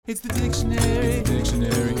It's the dictionary.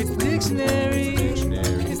 Dictionary. It's the dictionary.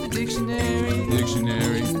 Dictionary. It's the dictionary.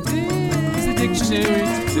 Dictionary. It's the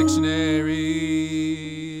dictionary. Dictionary.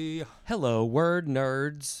 Hello, word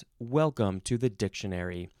nerds. Welcome to the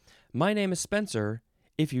dictionary. My name is Spencer.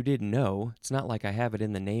 If you didn't know, it's not like I have it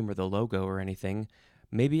in the name or the logo or anything.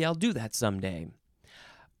 Maybe I'll do that someday.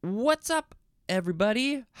 What's up,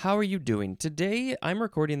 everybody? How are you doing? Today, I'm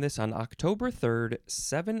recording this on October 3rd,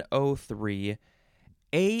 7:03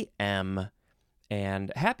 a.m.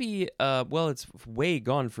 And happy, it's way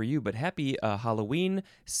gone for you, but happy Halloween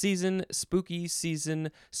season, spooky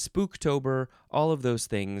season, Spooktober, all of those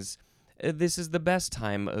things. This is the best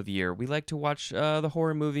time of year. We like to watch the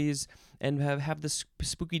horror movies and have the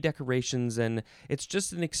spooky decorations, and it's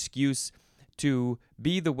just an excuse to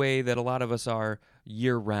be the way that a lot of us are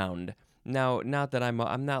year-round. Now, not that I'm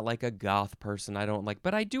not like a goth person. I don't like,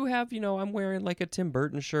 but I do have, I'm wearing like a Tim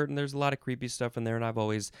Burton shirt, and there's a lot of creepy stuff in there, and I've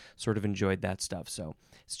always sort of enjoyed that stuff. So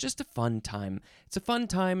it's just a fun time. It's a fun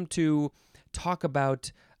time to talk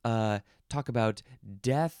about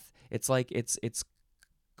death. It's like it's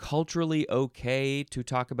culturally okay to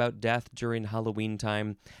talk about death during Halloween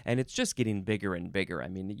time, and it's just getting bigger and bigger. I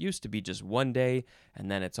mean, it used to be just one day,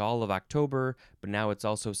 and then it's all of October, but now it's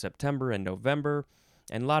also September and November.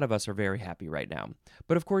 And a lot of us are very happy right now.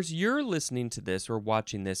 But of course, you're listening to this or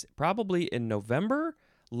watching this probably in November,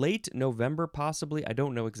 late November possibly. I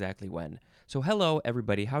don't know exactly when. So hello,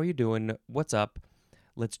 everybody. How are you doing? What's up?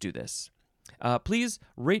 Let's do this. Please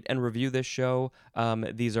rate and review this show.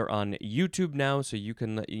 These are on YouTube now, so you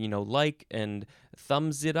can, like and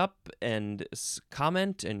thumbs it up and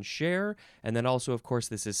comment and share. And then also, of course,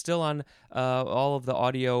 this is still on all of the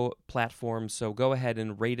audio platforms, so go ahead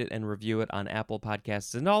and rate it and review it on Apple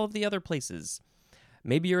Podcasts and all of the other places.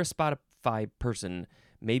 Maybe you're a Spotify person.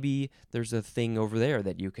 Maybe there's a thing over there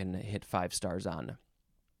that you can hit 5 stars on.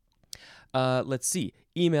 Let's see.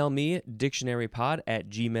 Email me,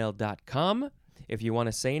 dictionarypod@gmail.com. If you want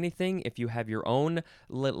to say anything, if you have your own,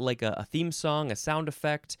 like a theme song, a sound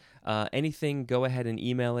effect, anything, go ahead and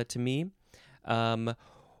email it to me.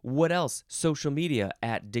 What else? Social media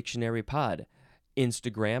 @dictionarypod.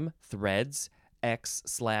 Instagram, Threads,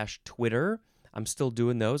 X/Twitter. I'm still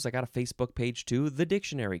doing those. I got a Facebook page too, The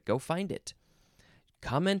Dictionary. Go find it.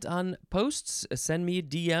 Comment on posts, send me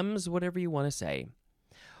DMs, whatever you want to say.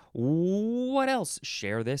 What else?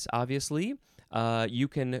 Share this, obviously. You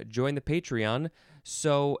can join the Patreon.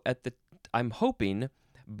 So I'm hoping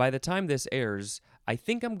by the time this airs, I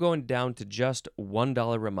think I'm going down to just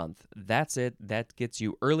 $1 a month. That's it. That gets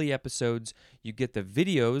you early episodes. You get the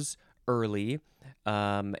videos early,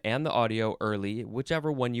 and the audio early.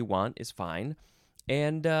 Whichever one you want is fine.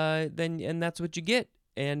 And that's what you get.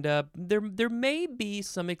 And there may be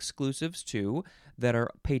some exclusives too that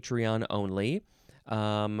are Patreon only.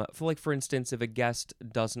 For instance, if a guest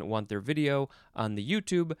doesn't want their video on the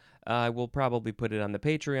YouTube, I will probably put it on the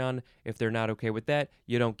Patreon. If they're not okay with that,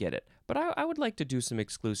 you don't get it. But I would like to do some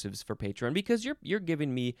exclusives for Patreon because you're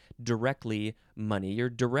giving me directly money. You're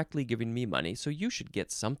directly giving me money, so you should get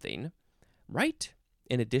something, right?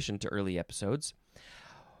 In addition to early episodes.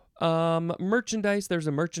 Merchandise, there's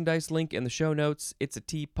a merchandise link in the show notes. It's a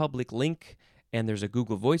TeePublic link. And there's a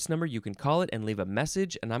Google Voice number. You can call it and leave a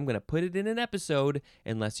message, and I'm going to put it in an episode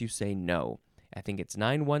unless you say no. I think it's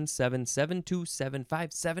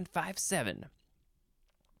 917-727-5757.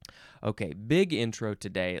 Okay, big intro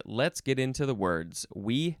today. Let's get into the words.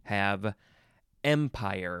 We have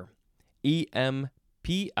empire. E-M-P-I-R-E.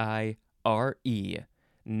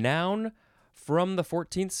 Noun from the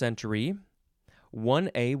 14th century.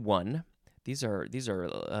 1A1. These are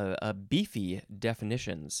beefy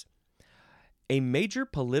definitions. A major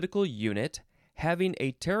political unit having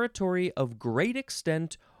a territory of great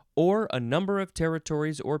extent or a number of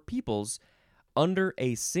territories or peoples under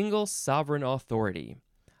a single sovereign authority,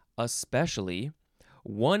 especially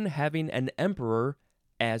one having an emperor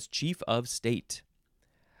as chief of state.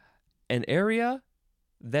 An area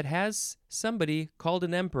that has somebody called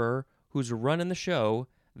an emperor who's running the show,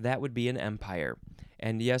 that would be an empire.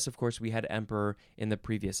 And yes, of course, we had emperor in the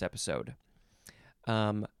previous episode.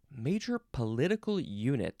 Major political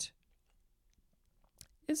unit.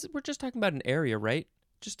 We're just talking about an area, right?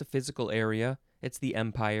 Just a physical area. It's the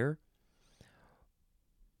empire.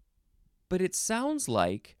 But it sounds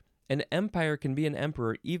like an empire can be an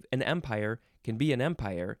emperor. An empire can be an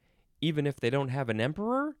empire even if they don't have an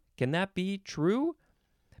emperor. Can that be true?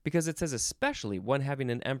 Because it says especially one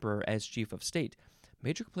having an emperor as chief of state.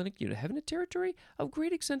 Major political unit having a territory of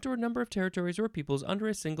great extent or a number of territories or peoples under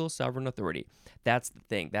a single sovereign authority. That's the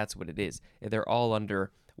thing. That's what it is. They're all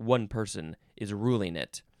under one person is ruling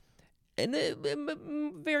it.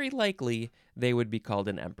 And very likely they would be called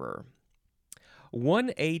an emperor.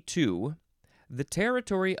 1A2, the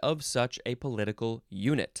territory of such a political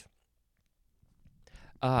unit.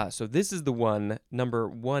 So this is the one, number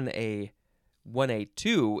 1A.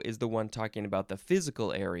 1A2 is the one talking about the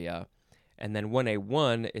physical area, and then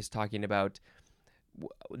 1A1 is talking about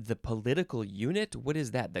the political unit. What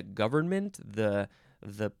is that? The government? The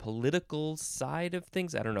political side of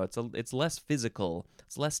things? I don't know. It's less physical.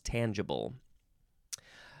 It's less tangible.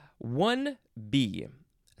 1B,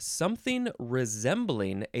 something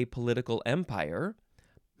resembling a political empire,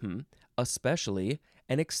 especially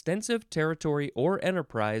an extensive territory or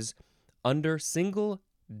enterprise under single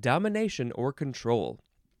domination or control.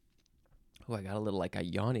 Oh, I got a little like a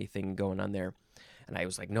yawny thing going on there. And I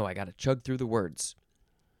was like, no, I got to chug through the words.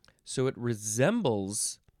 So it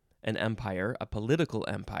resembles an empire, a political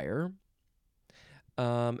empire.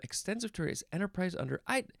 Extensive territory is enterprise under...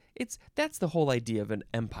 That's the whole idea of an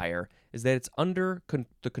empire, is that it's under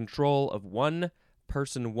the control of one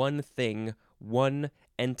person, one thing, one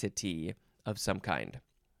entity of some kind.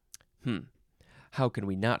 How can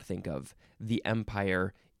we not think of the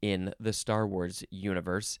Empire in the Star Wars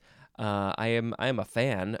universe? I am a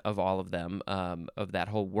fan of all of them, of that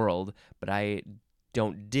whole world, but I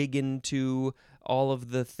don't dig into all of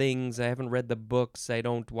the things. I haven't read the books. I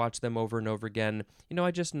don't watch them over and over again. I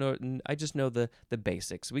just know the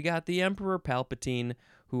basics. We got the Emperor Palpatine,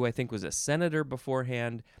 who I think was a senator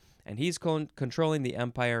beforehand, and he's controlling the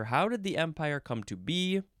Empire. How did the Empire come to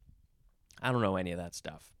be? I don't know any of that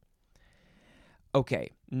stuff.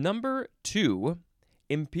 Okay, number 2,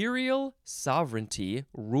 imperial sovereignty,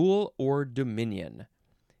 rule, or dominion.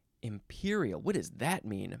 Imperial, what does that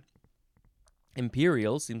mean?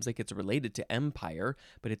 Imperial seems like it's related to empire,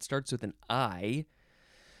 but it starts with an I,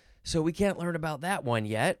 so we can't learn about that one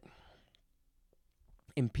yet.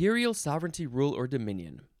 Imperial sovereignty, rule, or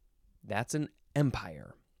dominion. That's an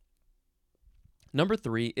empire. Number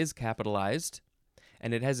 3 is capitalized,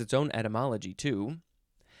 and it has its own etymology too.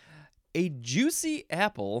 A juicy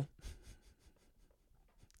apple.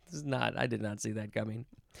 I did not see that coming.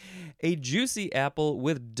 A juicy apple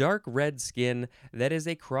with dark red skin that is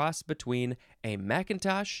a cross between a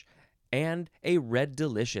Macintosh and a Red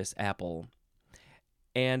Delicious apple.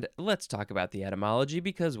 And let's talk about the etymology,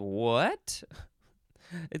 because what?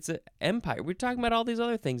 It's an empire. We're talking about all these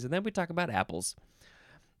other things, and then we talk about apples.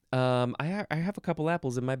 I have a couple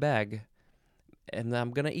apples in my bag, and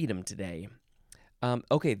I'm going to eat them today.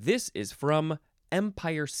 Okay, this is from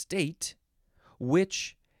Empire State,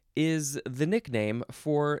 which is the nickname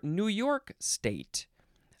for New York State.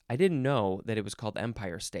 I didn't know that it was called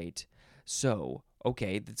Empire State. So,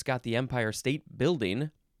 okay, it's got the Empire State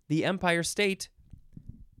Building. The Empire State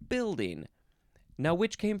Building. Now,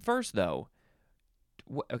 which came first, though?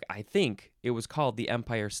 I think it was called the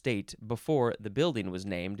Empire State before the building was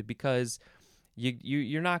named, because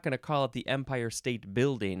you're not going to call it the Empire State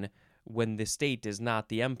Building when the state is not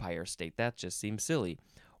the Empire State. That just seems silly.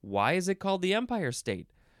 Why is it called the Empire State?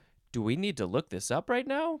 Do we need to look this up right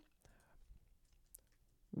now?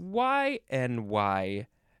 YNY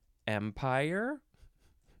Empire?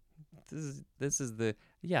 This is the...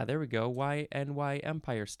 Yeah, there we go. YNY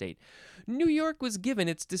Empire State. New York was given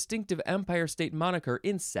its distinctive Empire State moniker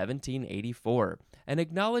in 1784, an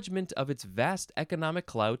acknowledgement of its vast economic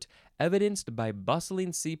clout, evidenced by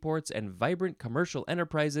bustling seaports and vibrant commercial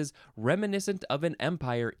enterprises reminiscent of an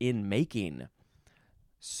empire in making.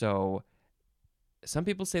 So, some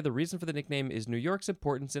people say the reason for the nickname is New York's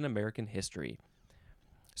importance in American history.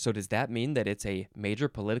 So does that mean that it's a major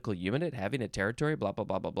political unit having a territory, blah, blah,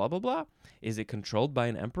 blah, blah, blah, blah, blah? Is it controlled by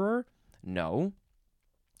an emperor? No.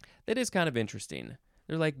 That is kind of interesting.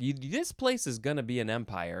 They're like, this place is going to be an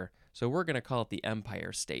empire, so we're going to call it the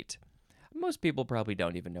Empire State. Most people probably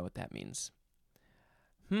don't even know what that means.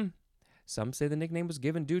 Some say the nickname was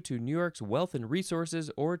given due to New York's wealth and resources,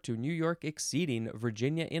 or to New York exceeding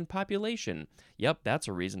Virginia in population. Yep, that's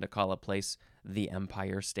a reason to call a place the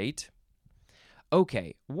Empire State.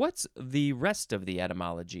 Okay, what's the rest of the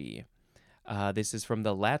etymology? This is from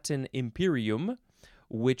the Latin imperium,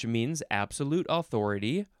 which means absolute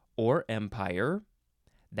authority or empire.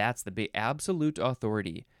 That's the big absolute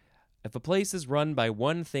authority. If a place is run by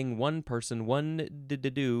one thing, one person, one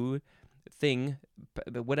thing,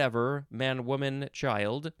 whatever, man, woman,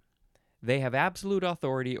 child, they have absolute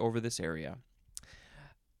authority over this area.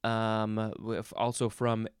 Also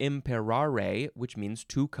from imperare, which means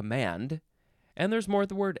to command. And there's more of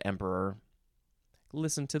the word emperor.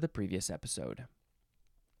 Listen to the previous episode.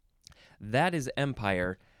 That is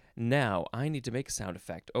empire. Now, I need to make a sound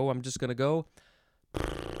effect. I'm just going to go.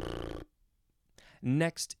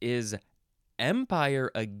 Next is empire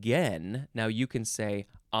again. Now you can say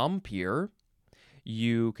empire.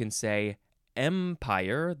 You can say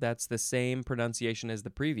empire. That's the same pronunciation as the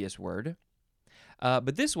previous word.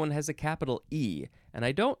 But this one has a capital E, and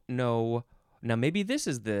I don't know. Now, maybe this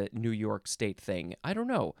is the New York State thing. I don't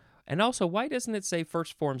know. And also, why doesn't it say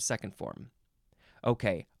first form, second form?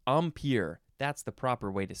 Okay, empire. That's the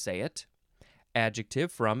proper way to say it.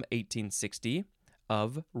 Adjective from 1860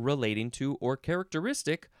 of relating to or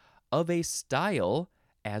characteristic of a style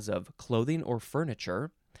as of clothing or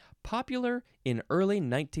furniture popular in early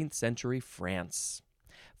 19th century France.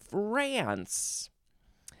 France.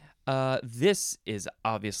 This is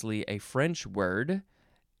obviously a French word,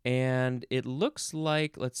 and it looks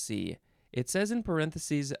like, let's see, it says in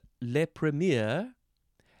parentheses, le premier,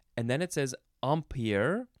 and then it says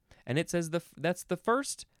empire, and it says that's the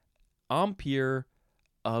first empire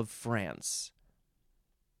of France.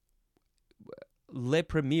 Le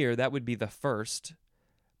premier, that would be the first,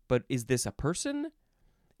 but is this a person?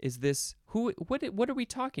 Is this, what are we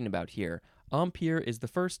talking about here? Empire is the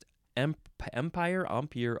first empire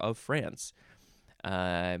of France.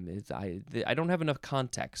 I don't have enough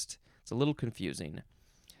context. It's a little confusing.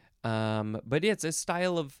 But it's a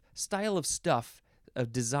style of stuff,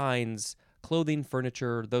 of designs, clothing,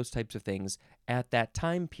 furniture, those types of things at that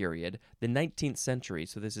time period, the 19th century.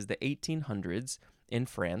 So this is the 1800s in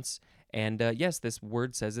France. And yes, this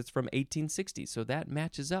word says it's from 1860. So that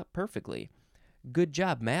matches up perfectly. Good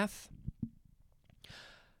job, math.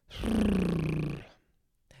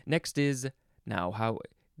 Next is, now,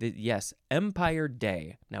 yes, Empire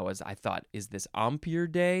Day. Now, as I thought, is this Empire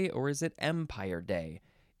Day or is it Empire Day?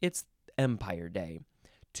 It's Empire Day.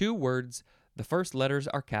 2 words. The first letters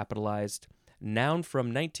are capitalized. Noun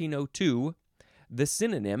from 1902. The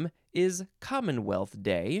synonym is Commonwealth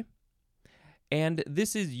Day. And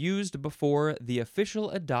this is used before the official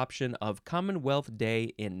adoption of Commonwealth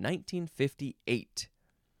Day in 1958.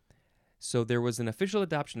 So there was an official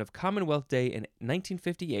adoption of Commonwealth Day in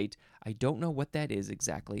 1958. I don't know what that is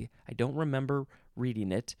exactly. I don't remember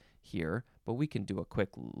reading it here, but we can do a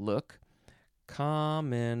quick look.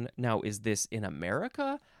 Now, is this in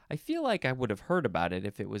America? I feel like I would have heard about it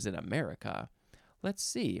if it was in America. Let's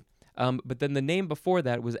see. But then the name before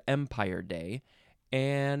that was Empire Day.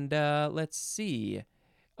 And let's see.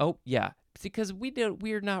 Oh, yeah, because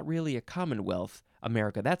we're not really a Commonwealth,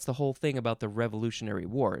 America. That's the whole thing about the Revolutionary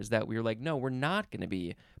War, is that we were like, no, we're not going to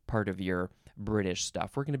be part of your British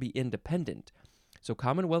stuff. We're going to be independent. So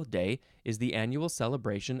Commonwealth Day is the annual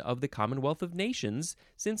celebration of the Commonwealth of Nations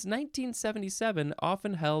since 1977,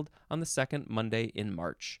 often held on the second Monday in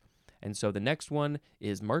March. And so the next one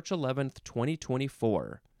is March 11th,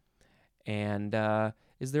 2024. And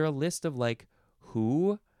is there a list of like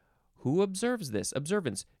who observes this?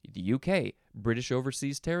 Observance: the UK, British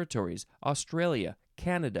Overseas Territories, Australia,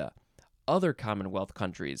 Canada, other Commonwealth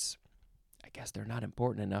countries. I guess they're not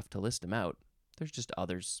important enough to list them out. There's just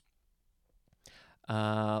others.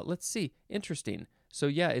 Let's see. Interesting. So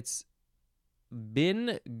yeah, it's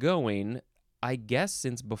been going, I guess,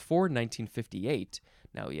 since before 1958.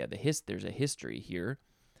 Now, yeah, there's a history here.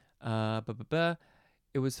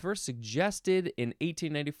 It was first suggested in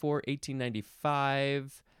 1894,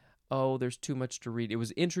 1895. Oh, there's too much to read. It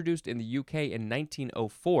was introduced in the UK in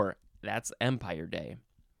 1904. That's Empire Day.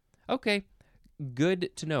 Okay, good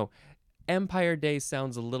to know. Empire Day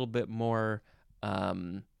sounds a little bit more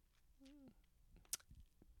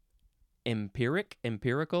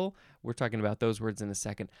empirical. We're talking about those words in a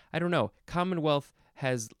second. I don't know. Commonwealth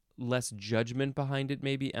has less judgment behind it,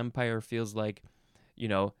 maybe. Empire feels like,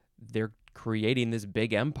 they're creating this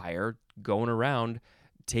big empire, going around,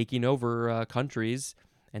 taking over countries,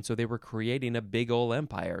 and so they were creating a big old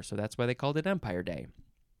empire, so that's why they called it Empire Day.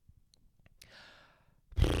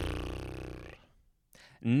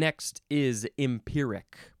 Next is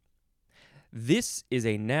empiric. This is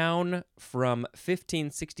a noun from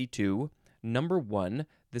 1562, number 1.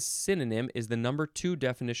 The synonym is the number 2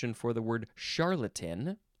 definition for the word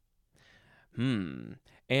charlatan. And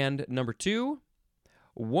number 2,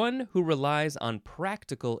 one who relies on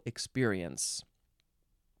practical experience.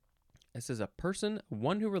 This is a person,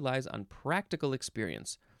 one who relies on practical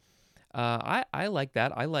experience. I like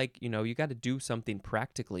that. I like, you got to do something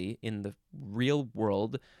practically in the real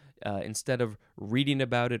world instead of reading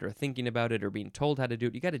about it or thinking about it or being told how to do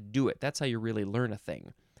it. You got to do it. That's how you really learn a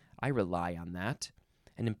thing. I rely on that.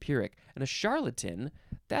 An empiric. And a charlatan,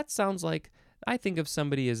 that sounds like, I think of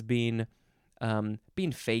somebody as being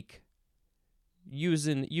fake,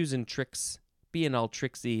 using tricks, being all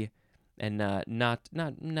tricksy, and not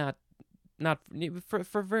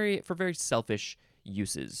for very selfish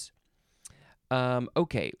uses.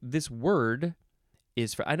 Okay, this word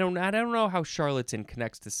is for I don't know how charlatan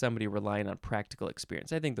connects to somebody relying on practical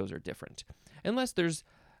experience. I think those are different. Unless there's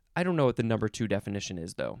I don't know what the number 2 definition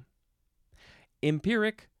is though.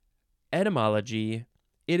 Empiric etymology,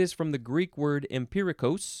 it is from the Greek word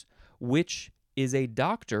empirikos, which is a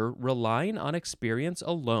doctor relying on experience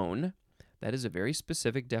alone. That is a very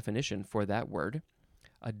specific definition for that word.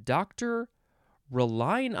 A doctor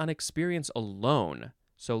relying on experience alone.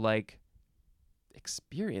 So like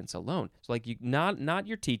experience alone. So like you not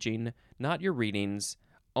your teaching, not your readings,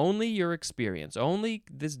 only your experience. Only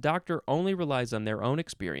this doctor only relies on their own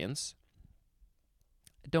experience.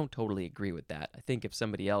 I don't totally agree with that. I think if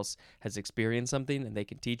somebody else has experienced something and they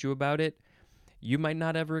can teach you about it, you might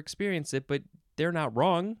not ever experience it, but they're not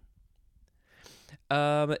wrong.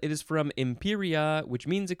 It is from imperia, which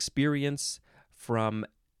means experience, from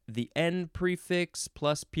the N prefix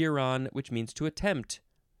plus piron, which means to attempt.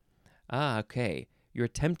 Okay. You're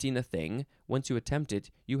attempting a thing. Once you attempt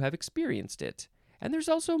it, you have experienced it. And there's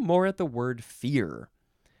also more at the word fear.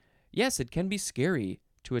 Yes, it can be scary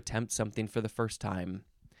to attempt something for the first time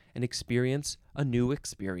and experience a new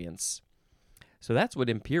experience. So that's what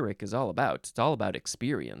empiric is all about. It's all about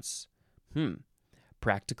experience.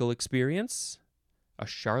 Practical experience? I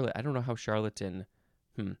don't know how charlatan.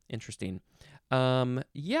 Interesting.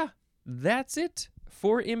 Yeah, that's it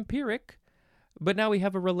for empiric. But now we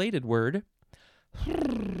have a related word.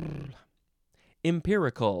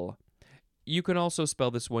 Empirical. You can also spell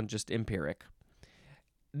this one just empiric.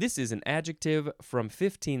 This is an adjective from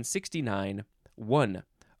 1569. 1.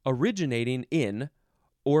 Originating in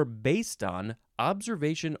or based on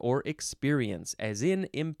observation or experience, as in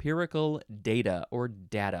empirical data or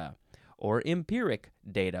data, or empiric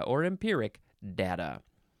data or empiric data.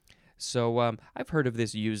 So I've heard of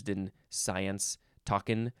this used in science,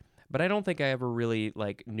 talking, but I don't think I ever really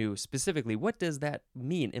knew specifically what does that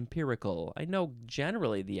mean, empirical. I know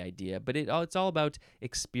generally the idea, but it's all about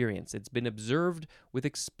experience. It's been observed with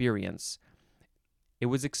experience. It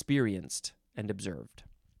was experienced and observed.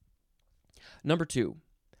 Number 2,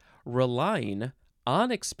 relying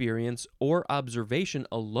on experience or observation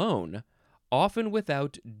alone, often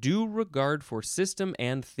without due regard for system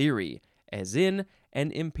and theory, as in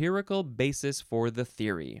an empirical basis for the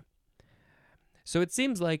theory. So it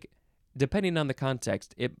seems like, depending on the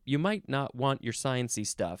context, you might not want your sciencey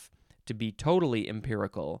stuff to be totally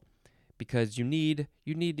empirical, because you need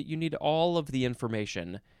all of the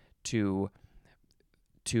information to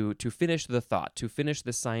finish the thought, to finish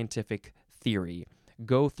the scientific theory,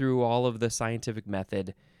 go through all of the scientific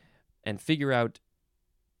method, and figure out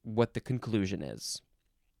what the conclusion is.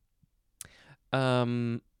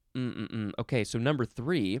 Okay, so number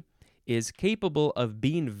 3 is capable of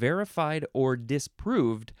being verified or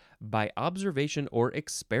disproved by observation or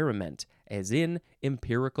experiment, as in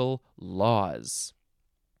empirical laws.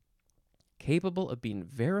 Capable of being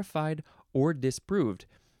verified or disproved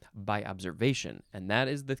by observation. And that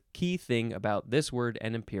is the key thing about this word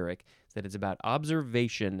and empiric, is that it's about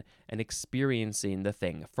observation and experiencing the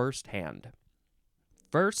thing firsthand.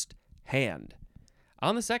 Firsthand.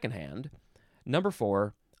 On the second hand, number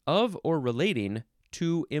 4, of or relating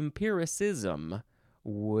to empiricism,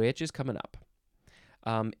 which is coming up.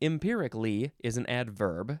 Empirically is an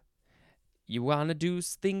adverb. You want to do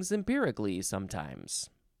things empirically sometimes.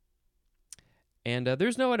 And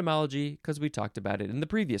there's no etymology because we talked about it in the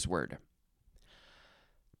previous word.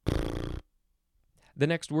 The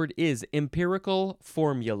next word is empirical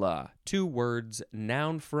formula. 2 words,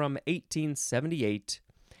 noun from 1878.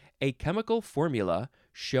 A chemical formula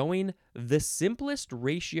showing the simplest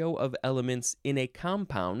ratio of elements in a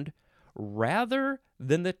compound rather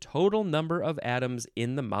than the total number of atoms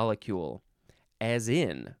in the molecule. As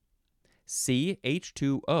in,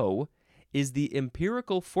 CH2O is the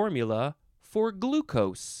empirical formula for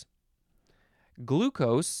glucose.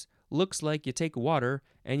 Glucose looks like you take water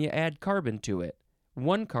and you add carbon to it.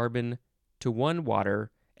 1 carbon to 1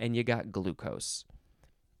 water, and you got glucose.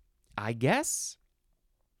 I guess?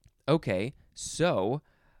 Okay, so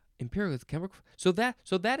empirical chemical. So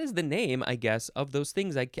that is the name, I guess, of those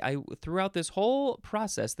things. I throughout this whole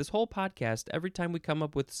process, this whole podcast, every time we come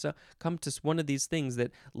to one of these things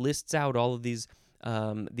that lists out all of these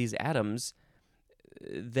atoms,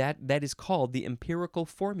 that is called the empirical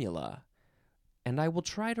formula, and I will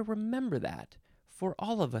try to remember that for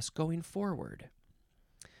all of us going forward.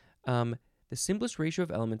 The simplest ratio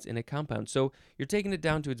of elements in a compound. So you're taking it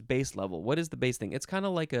down to its base level. What is the base thing? It's kind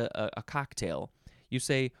of like a cocktail. You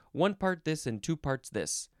say 1 part this and 2 parts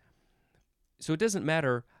this. So it doesn't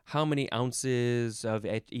matter how many ounces of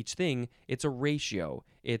each thing. It's a ratio.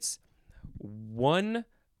 It's 1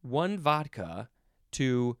 1 vodka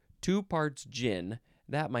to 2 parts gin.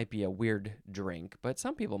 That might be a weird drink, but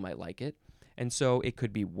some people might like it. And so it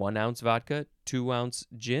could be 1 ounce vodka, 2 ounce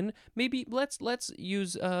gin. Maybe let's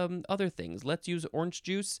use other things. Let's use orange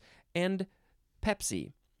juice and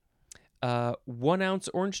Pepsi. 1 ounce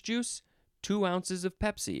orange juice, 2 ounces of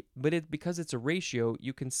Pepsi. But because it's a ratio,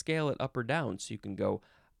 you can scale it up or down. So you can go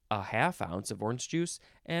a half ounce of orange juice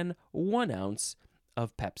and 1 ounce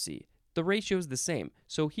of Pepsi. The ratio is the same.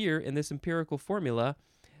 So here in this empirical formula,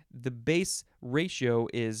 the base ratio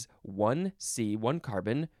is 1 C, 1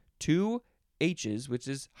 carbon, 2 H's, which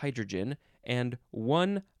is hydrogen, and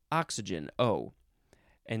 1 oxygen, O.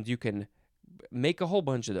 And you can make a whole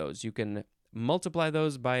bunch of those. You can multiply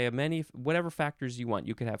those by whatever factors you want.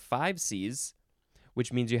 You could have 5 C's,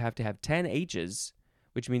 which means you have to have 10 H's,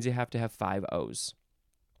 which means you have to have 5 O's.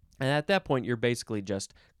 And at that point, you're basically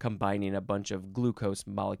just combining a bunch of glucose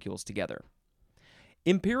molecules together.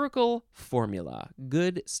 Empirical formula.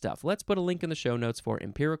 Good stuff. Let's put a link in the show notes for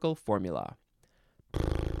empirical formula.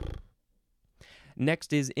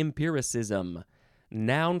 Next is empiricism.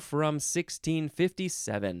 Noun from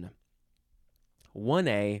 1657.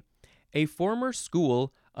 1A. A former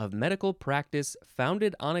school of medical practice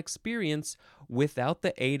founded on experience without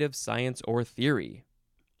the aid of science or theory.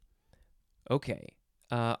 Okay.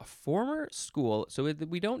 Former school. So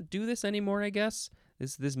we don't do this anymore, I guess.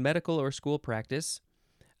 This medical or school practice.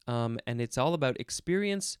 And it's all about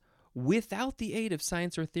experience without the aid of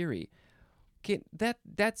science or theory. Okay,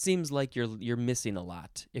 that seems like you're missing a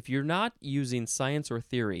lot. If you're not using science or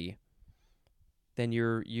theory, then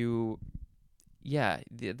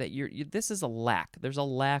this is a lack. There's a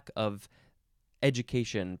lack of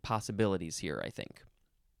education possibilities here, I think.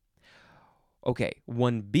 Okay,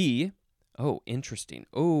 1B. Oh, interesting.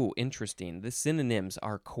 The synonyms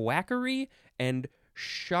are quackery and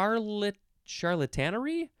charlatanery.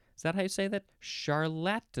 Is that how you say that?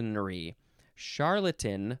 Charlatanery.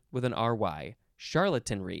 Charlatan with an R-Y.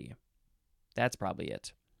 Charlatanry. That's probably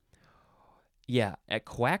it. Yeah, at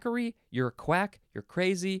quackery, you're a quack, you're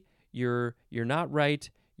crazy, you're not right,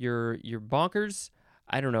 you're bonkers.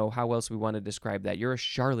 I don't know how else we want to describe that. You're a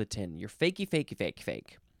charlatan. You're fakey.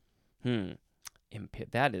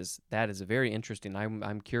 That is a very interesting.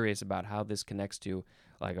 I'm curious about how this connects to,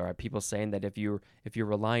 like, are people saying that if you're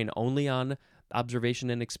relying only on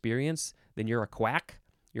observation and experience, then you're a quack,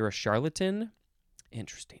 you're a charlatan?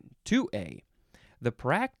 Interesting. 2A. The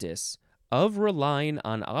practice of relying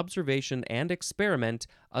on observation and experiment,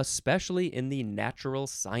 especially in the natural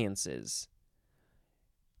sciences.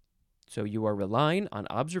 So you are relying on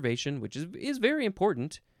observation, which is very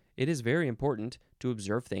important. It is very important to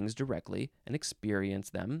observe things directly and experience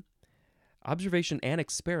them. Observation and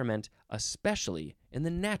experiment, especially in the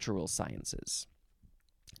natural sciences.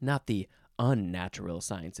 Not the unnatural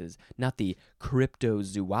sciences, not the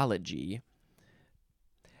cryptozoology.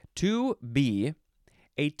 2B,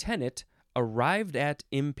 a tenet arrived at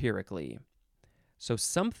empirically. So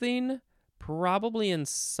something probably in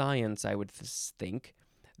science, I would think,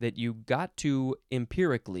 that you got to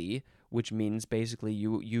empirically, which means basically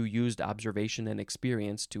you used observation and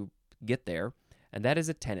experience to get there. And that is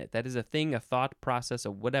a tenet. That is a thing, a thought process,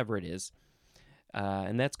 of whatever it is.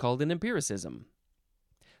 And that's called an empiricism.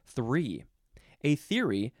 3, a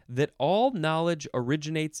theory that all knowledge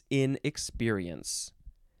originates in experience.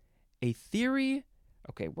 A theory.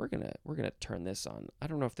 Okay, we're gonna turn this on. I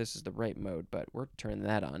don't know if this is the right mode, but we're turning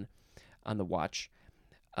that on the watch.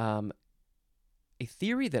 A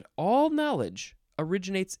theory that all knowledge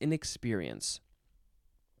originates in experience.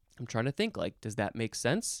 I'm trying to think, like, does that make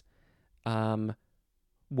sense?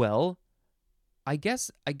 Well, I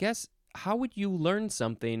guess how would you learn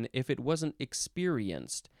something if it wasn't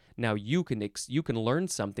experienced? Now you can learn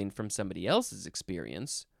something from somebody else's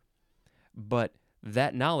experience, but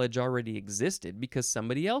that knowledge already existed because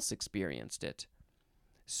somebody else experienced it.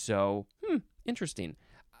 So, interesting.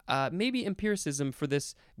 Maybe empiricism for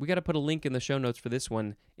this, we got to put a link in the show notes for this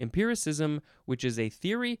one. Empiricism, which is a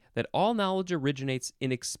theory that all knowledge originates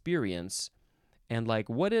in experience. And like,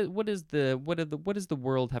 what does the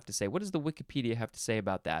world have to say? What does the Wikipedia have to say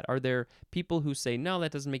about that? Are there people who say, no,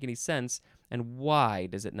 that doesn't make any sense? And why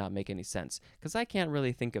does it not make any sense? Because I can't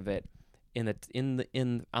really think of it on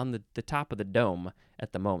the top of the dome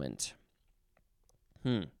at the moment.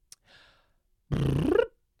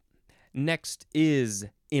 Next is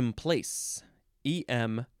emplace.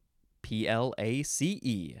 EMPLACE.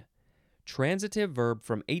 Transitive verb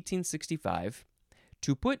from 1865.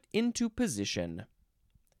 To put into position.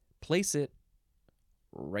 Place it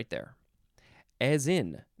right there. As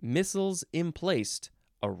in, missiles emplaced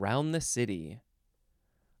around the city.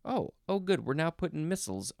 Oh, good. We're now putting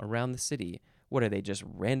missiles around the city. What are they, just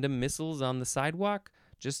random missiles on the sidewalk?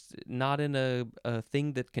 Just not in a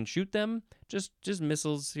thing that can shoot them? Just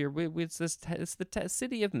missiles here. It's the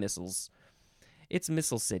city of missiles. It's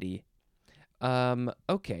Missile City.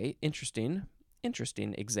 Okay, interesting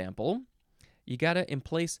example. You gotta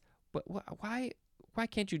emplace, but why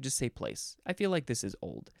can't you just say place? I feel like this is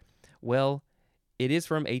old. Well, it is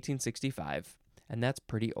from 1865, and that's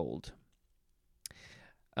pretty old.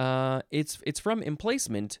 It's from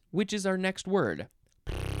emplacement, which is our next word.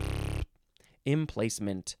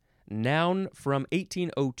 Emplacement, noun from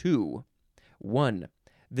 1802. 1.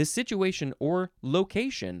 The situation or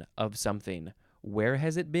location of something. Where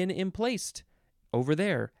has it been emplaced? Over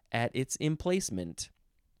there, at its emplacement.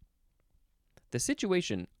 The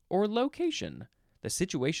situation or location. The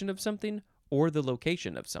situation of something or the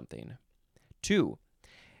location of something. 2.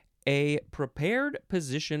 A prepared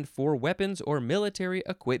position for weapons or military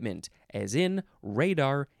equipment, as in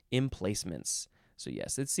radar emplacements. So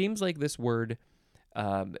yes, it seems like this word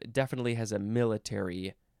definitely has a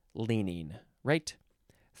military leaning, right?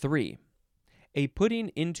 3. A putting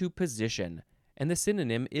into position, and the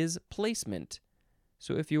synonym is placement.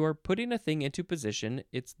 So if you are putting a thing into position,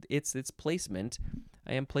 it's its placement.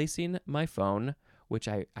 I am placing my phone, which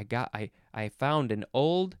I found an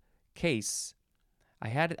old case. I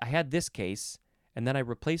had this case, and then I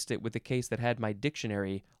replaced it with the case that had my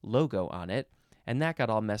dictionary logo on it, and that got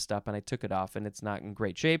all messed up, and I took it off, and it's not in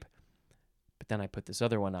great shape. But then I put this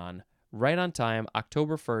other one on, right on time,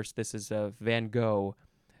 October 1st. This is a Van Gogh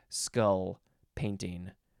skull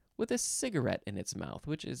painting with a cigarette in its mouth,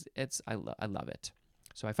 which is, I love it.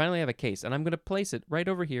 So I finally have a case, and I'm going to place it right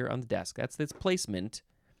over here on the desk. That's its placement.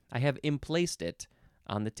 I have emplaced it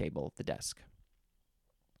on the table, the desk.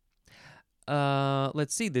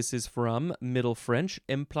 Let's see. This is from Middle French,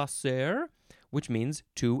 emplacer, which means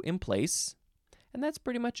to emplace. And that's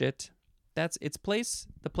pretty much it. That's its place,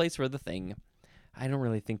 the place for the thing. I don't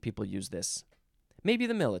really think people use this. Maybe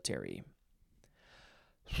the military.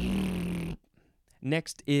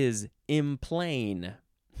 Next is emplane.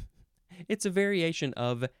 It's a variation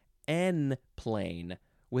of enplane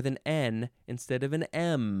with an N instead of an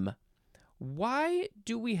M. Why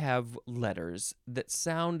do we have letters that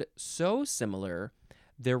sound so similar?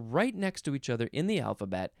 They're right next to each other in the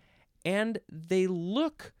alphabet, and they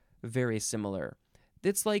look very similar.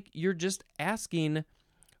 It's like you're just asking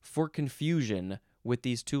for confusion with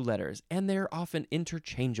these two letters, and they're often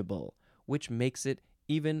interchangeable, which makes it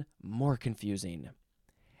even more confusing.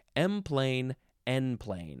 M-plane,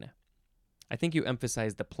 N-plane. I think you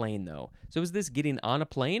emphasized the plane, though. So is this getting on a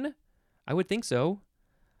plane? I would think so.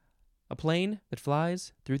 A plane that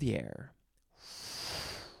flies through the air.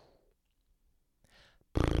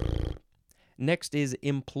 Next is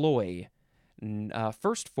employ.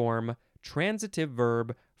 First form, transitive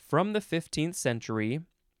verb from the 15th century.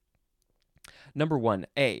 Number 1,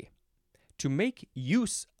 A. To make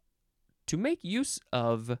use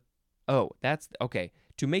of. Oh, that's okay.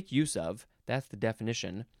 To make use of, that's the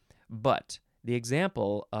definition. But the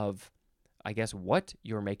example of, I guess, what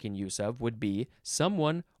you're making use of would be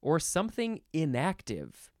someone or something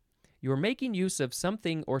inactive. You're making use of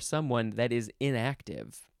something or someone that is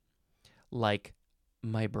inactive. Like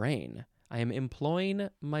my brain. I am employing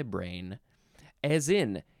my brain. As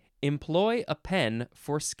in, employ a pen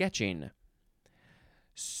for sketching.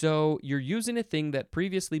 So you're using a thing that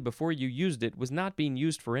previously, before you used it, was not being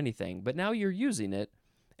used for anything, but now you're using it,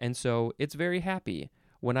 and so it's very happy.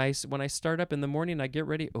 When I start up in the morning, I get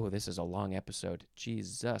ready. Oh, this is a long episode.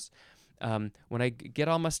 Jesus. When I get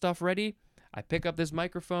all my stuff ready, I pick up this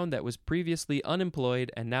microphone that was previously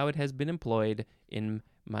unemployed, and now it has been employed in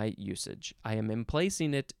my usage. I am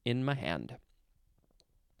emplacing it in my hand.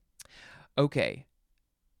 Okay.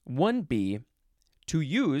 1B, to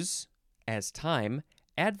use as time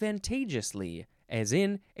advantageously, as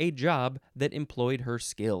in a job that employed her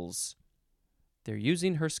skills. They're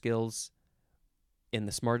using her skills in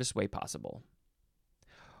the smartest way possible.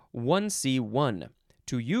 1C1,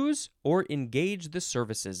 to use or engage the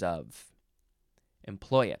services of.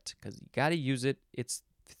 Employ it, because you got to use it. It's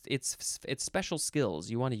special skills.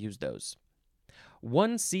 You want to use those.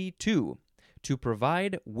 1C2, to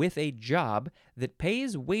provide with a job that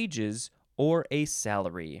pays wages or a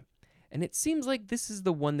salary. And it seems like this is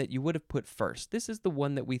the one that you would have put first. This is the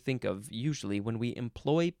one that we think of usually when we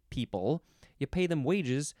employ people. You pay them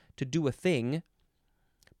wages to do a thing,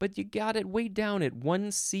 but you got it way down at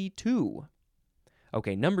 1C2.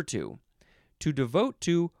 Okay, number 2, to devote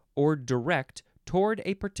to or direct toward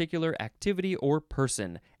a particular activity or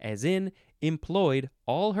person, as in employed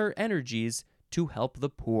all her energies to help the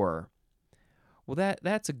poor. Well,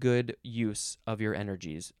 that's a good use of your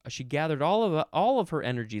energies. She gathered all of her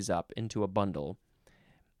energies up into a bundle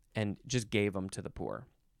and just gave them to the poor.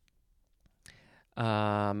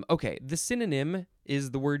 Okay, the synonym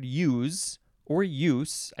is the word use or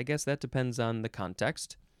use. I guess that depends on the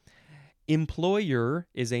context. Employer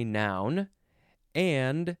is a noun,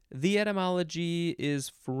 and the etymology is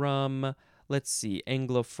from, let's see,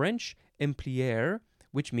 Anglo-French, employer,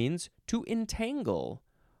 which means to entangle.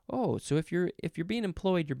 Oh, so if you're being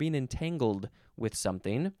employed, you're being entangled with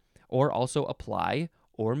something, or also apply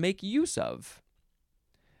or make use of.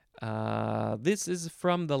 This is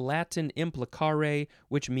from the Latin implicare,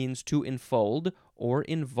 which means to enfold or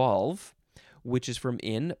involve, which is from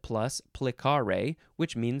in plus plicare,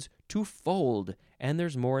 which means to fold. And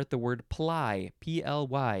there's more at the word ply,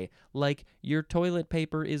 P-L-Y, like your toilet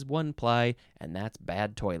paper is one ply, and that's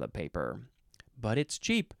bad toilet paper. But it's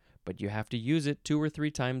cheap, but you have to use it 2 or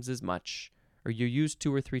 3 times as much, or you use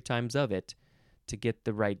 2 or 3 times of it to get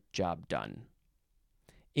the right job done.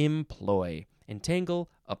 Employ.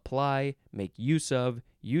 Entangle, apply, make use of,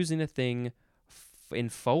 using a thing,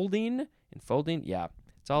 enfolding, yeah.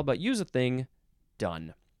 It's all about use a thing,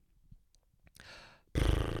 done.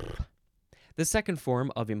 The second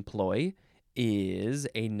form of employ is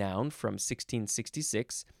a noun from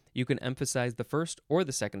 1666. You can emphasize the first or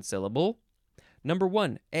the second syllable. Number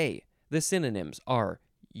 1, A. The synonyms are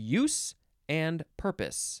use and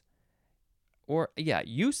purpose.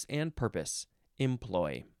 Use and purpose.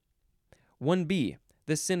 Employ. 1B.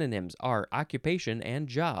 The synonyms are occupation and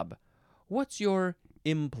job. What's your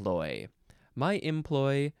employ? My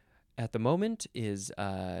employ at the moment is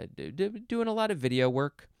doing a lot of video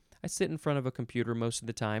work. I sit in front of a computer most of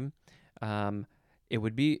the time. It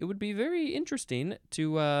would be very interesting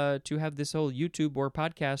to have this whole YouTube or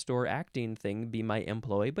podcast or acting thing be my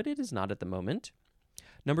employ, but it is not at the moment.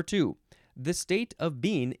 Number 2, the state of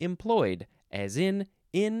being employed, as in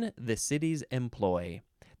the city's employ.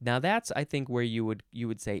 Now that's, I think, where you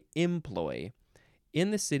would say employ,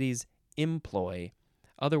 in the city's employ.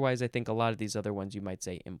 Otherwise, I think a lot of these other ones you might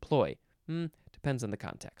say employ. Depends on the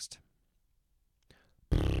context.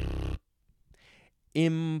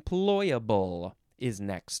 Employable is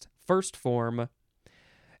next. First form,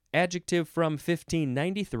 adjective from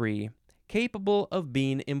 1593, capable of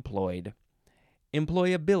being employed.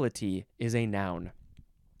 Employability is a noun.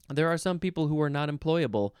 There are some people who are not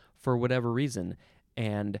employable for whatever reason,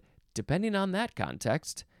 and depending on that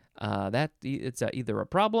context, it's either a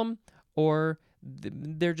problem or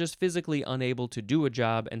they're just physically unable to do a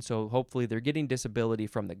job, and so hopefully they're getting disability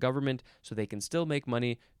from the government so they can still make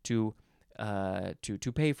money to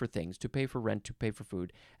pay for things, to pay for rent, to pay for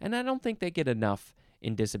food. And I don't think they get enough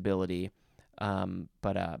in disability,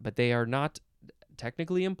 but they are not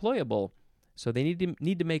technically employable, so they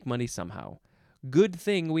need to make money somehow. Good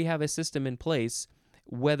thing we have a system in place,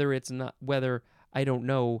 whether I don't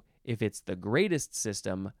know if it's the greatest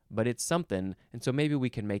system, but it's something, and so maybe we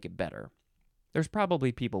can make it better. There's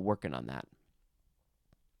probably people working on that.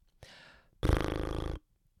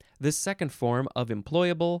 The second form of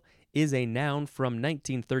employable is a noun from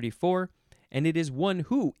 1934, and it is one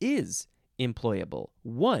who is employable.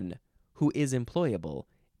 One who is employable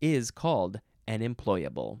is called an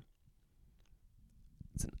employable.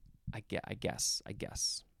 I guess.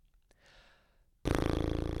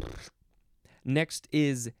 Next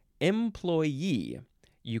is employee.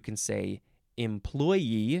 You can say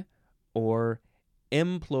employee or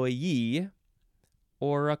employee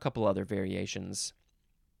or a couple other variations.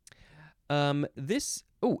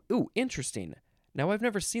 Interesting. Now, I've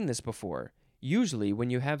never seen this before. Usually, when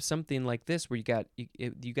you have something like this where you got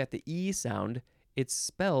the E sound, it's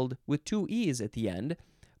spelled with 2 E's at the end,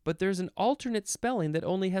 but there's an alternate spelling that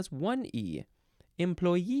only has 1 E.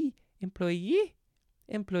 Employee.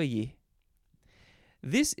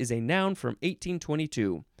 This is a noun from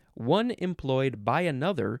 1822, one employed by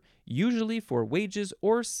another, usually for wages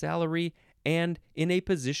or salary and in a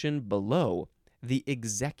position below the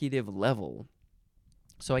executive level.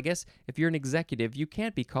 So I guess if you're an executive, you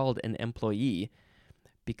can't be called an employee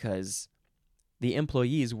because the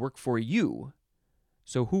employees work for you.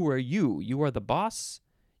 So who are you? You are the boss?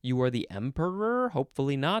 You are the emperor?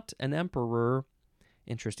 Hopefully not an emperor.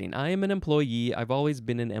 Interesting. I am an employee. I've always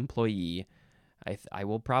been an employee. I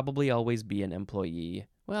will probably always be an employee.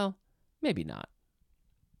 Well, maybe not.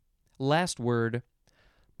 Last word.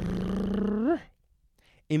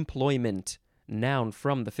 Employment. Noun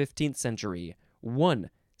from the 15th century. 1.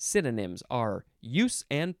 Synonyms are use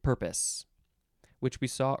and purpose, which we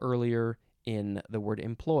saw earlier in the word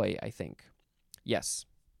employ, I think. Yes.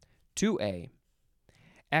 2A.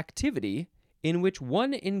 Activity in which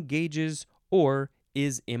one engages or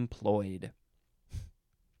is employed.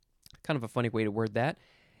 Kind of a funny way to word that.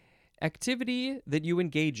 Activity that you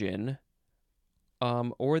engage in,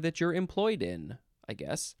 or that you're employed in, I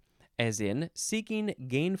guess, as in seeking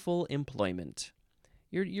gainful employment.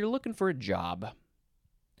 You're looking for a job.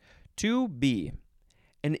 2B,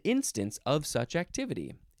 an instance of such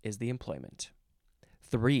activity is the employment.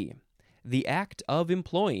 3, the act of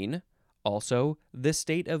employing, also the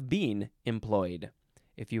state of being employed.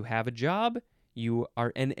 If you have a job, you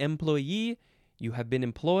are an employee, you have been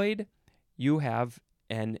employed, you have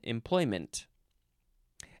an employment.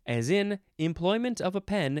 As in, employment of a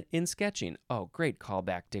pen in sketching. Oh, great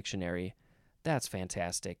callback, dictionary. That's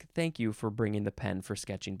fantastic. Thank you for bringing the pen for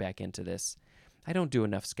sketching back into this. I don't do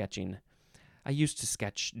enough sketching. I used to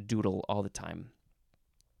sketch doodle all the time.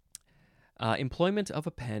 Employment of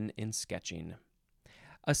a pen in sketching.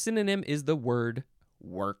 A synonym is the word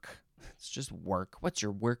work. It's just work. What's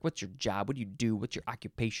your work? What's your job? What do you do? What's your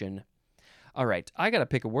occupation? All right, I got to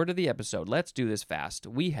pick a word of the episode. Let's do this fast.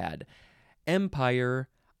 We had empire,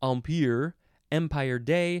 empire, empire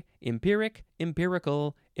day, empiric,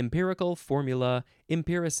 empirical, empirical formula,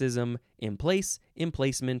 empiricism, emplace,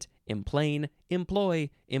 emplacement, emplane, employ,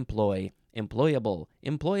 employ, employable,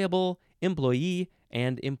 employable, employee,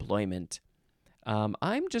 and employment.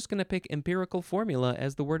 I'm just going to pick empirical formula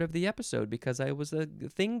as the word of the episode because it was a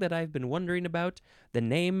thing that I've been wondering about, the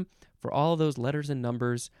name for all those letters and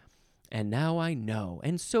numbers, and now I know,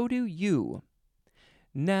 and so do you.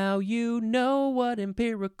 Now you know what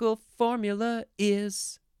empirical formula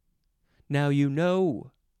is. Now you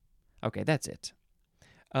know. Okay, that's it.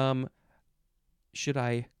 Should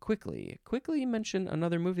I quickly mention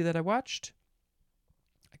another movie that I watched?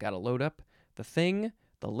 I gotta load up the thing,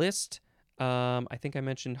 the list. I think I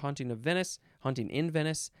mentioned Haunting in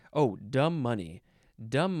Venice. Oh, Dumb Money.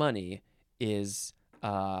 Dumb Money is,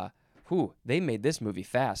 they made this movie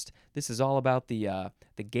fast. This is all about the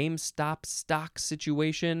GameStop stock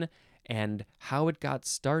situation and how it got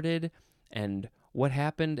started and what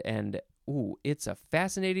happened. And, it's a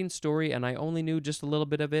fascinating story, and I only knew just a little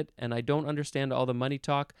bit of it, and I don't understand all the money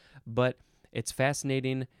talk, but it's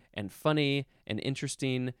fascinating and funny and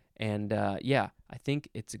interesting. And I think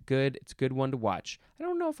it's a good one to watch. I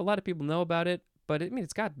don't know if a lot of people know about it, but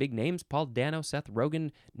it's got big names: Paul Dano, Seth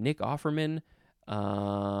Rogen, Nick Offerman.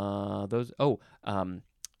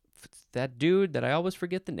 That dude that I always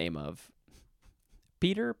forget the name of.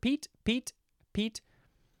 Pete.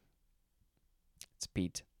 It's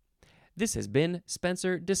Pete. This has been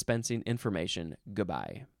Spencer dispensing information.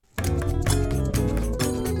 Goodbye.